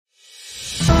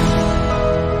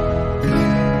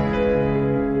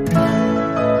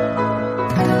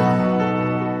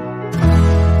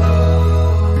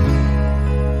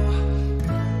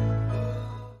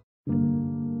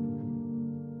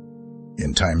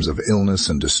times of illness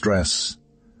and distress,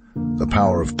 the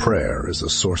power of prayer is a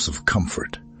source of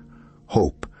comfort,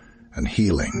 hope, and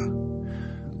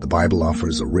healing. The Bible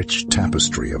offers a rich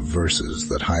tapestry of verses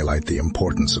that highlight the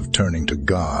importance of turning to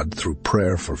God through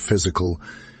prayer for physical,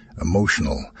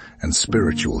 emotional, and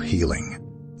spiritual healing.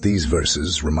 These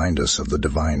verses remind us of the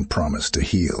divine promise to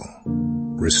heal,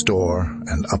 restore,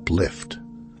 and uplift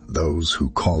those who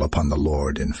call upon the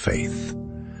Lord in faith.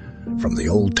 From the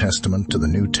Old Testament to the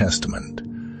New Testament,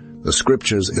 the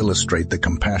Scriptures illustrate the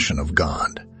compassion of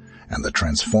God and the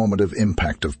transformative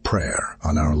impact of prayer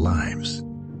on our lives.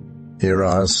 Here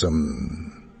are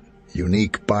some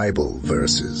unique Bible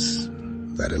verses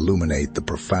that illuminate the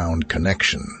profound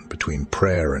connection between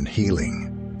prayer and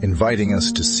healing, inviting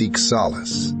us to seek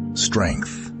solace,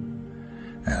 strength,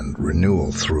 and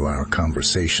renewal through our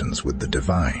conversations with the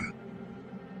divine.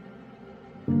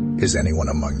 Is anyone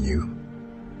among you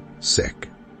sick?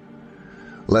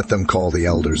 Let them call the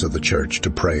elders of the church to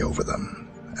pray over them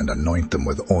and anoint them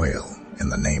with oil in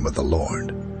the name of the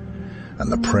Lord.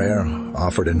 And the prayer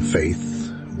offered in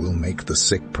faith will make the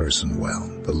sick person well.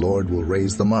 The Lord will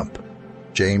raise them up.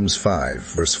 James 5,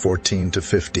 verse 14 to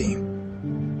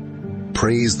 15.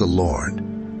 Praise the Lord,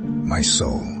 my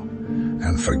soul,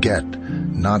 and forget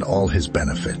not all his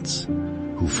benefits,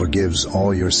 who forgives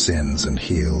all your sins and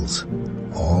heals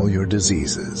all your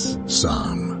diseases.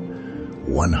 Psalm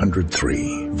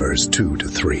 103, verse 2 to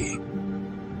 3.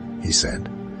 He said,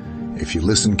 if you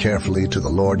listen carefully to the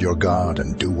Lord your God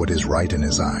and do what is right in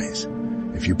his eyes,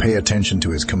 if you pay attention to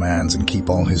his commands and keep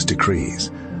all his decrees,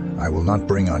 I will not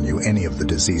bring on you any of the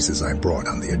diseases I brought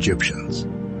on the Egyptians.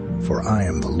 For I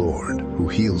am the Lord who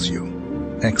heals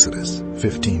you. Exodus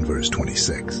 15, verse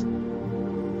 26.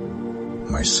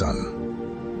 My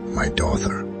son, my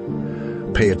daughter,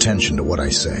 pay attention to what I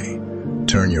say.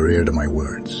 Turn your ear to my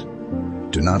words.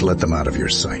 Do not let them out of your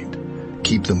sight.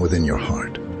 Keep them within your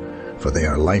heart, for they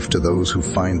are life to those who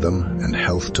find them and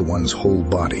health to one's whole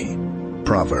body.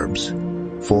 Proverbs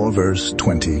 4, verse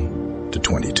 20 to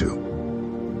 22.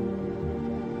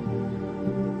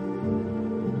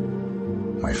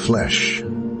 My flesh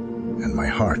and my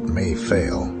heart may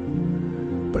fail,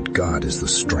 but God is the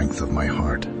strength of my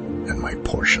heart and my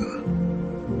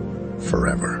portion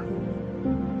forever.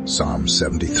 Psalm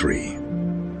 73,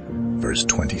 verse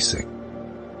 26.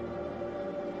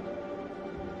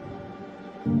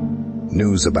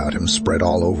 News about him spread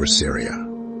all over Syria,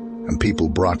 and people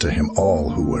brought to him all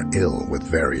who were ill with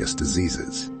various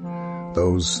diseases,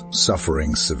 those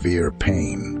suffering severe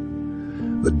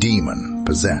pain, the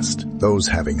demon-possessed, those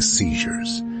having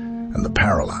seizures, and the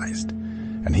paralyzed,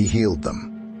 and he healed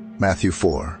them. Matthew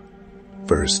 4,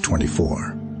 verse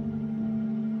 24.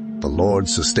 The Lord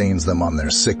sustains them on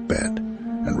their sickbed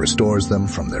and restores them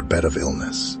from their bed of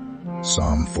illness.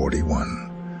 Psalm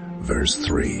 41, verse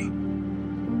 3.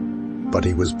 But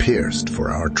he was pierced for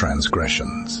our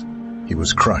transgressions. He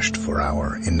was crushed for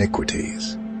our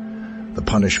iniquities. The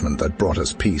punishment that brought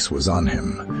us peace was on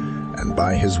him, and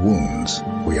by his wounds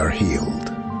we are healed.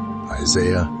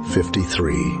 Isaiah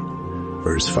 53,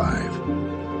 verse 5.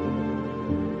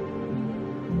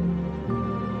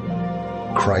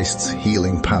 Christ's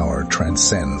healing power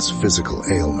transcends physical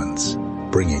ailments,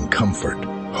 bringing comfort,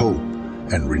 hope,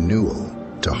 and renewal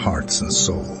to hearts and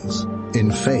souls. In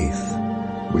faith,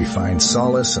 we find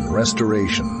solace and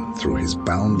restoration through his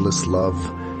boundless love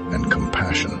and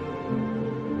compassion.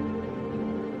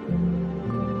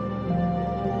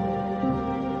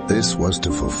 This was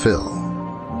to fulfill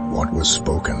what was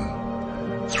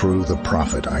spoken through the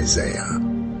prophet Isaiah.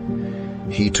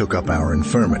 He took up our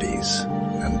infirmities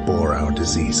and bore our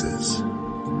diseases.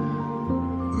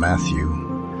 Matthew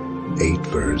 8,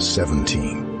 verse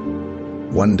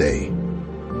 17. One day,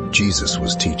 Jesus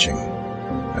was teaching,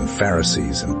 and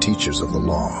Pharisees and teachers of the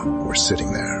law were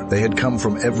sitting there. They had come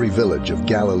from every village of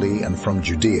Galilee and from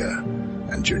Judea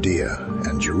and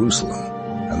Jerusalem,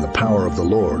 and the power of the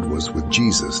Lord was with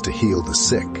Jesus to heal the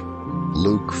sick.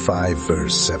 Luke 5,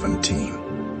 verse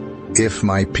 17. If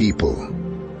my people,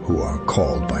 who are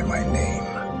called by my name,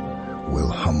 will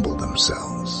humble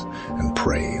themselves and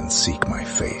pray and seek my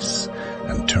face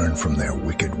and turn from their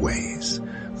wicked ways,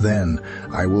 then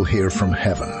I will hear from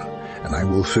heaven, and I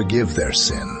will forgive their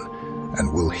sin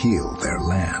and will heal their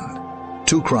land.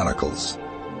 2 Chronicles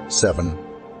 7,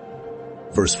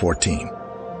 verse 14.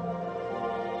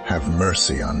 Have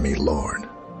mercy on me, Lord,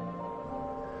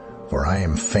 for I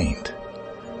am faint.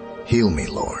 Heal me,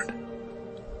 Lord,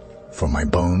 for my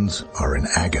bones are in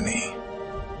agony.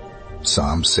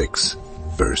 Psalm 6,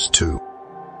 verse 2.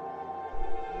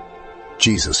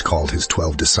 Jesus called his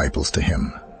 12 disciples to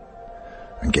him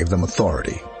and gave them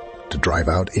authority to drive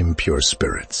out impure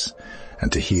spirits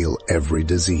and to heal every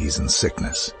disease and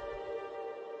sickness.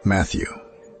 Matthew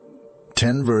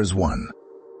 10 verse 1.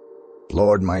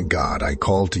 Lord my God, I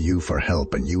called to you for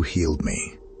help and you healed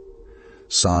me.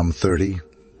 Psalm 30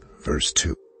 verse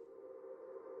 2.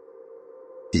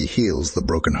 He heals the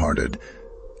brokenhearted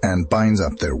and binds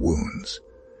up their wounds.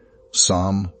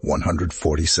 Psalm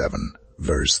 147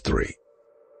 verse 3.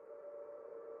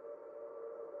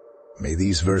 May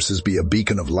these verses be a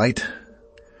beacon of light,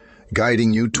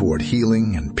 guiding you toward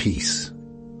healing and peace.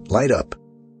 Light up.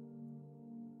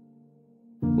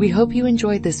 We hope you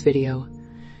enjoyed this video.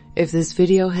 If this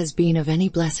video has been of any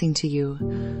blessing to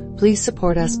you, please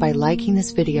support us by liking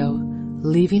this video,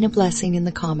 leaving a blessing in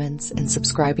the comments, and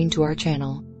subscribing to our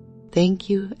channel. Thank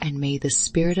you, and may the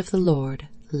Spirit of the Lord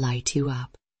light you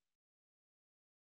up.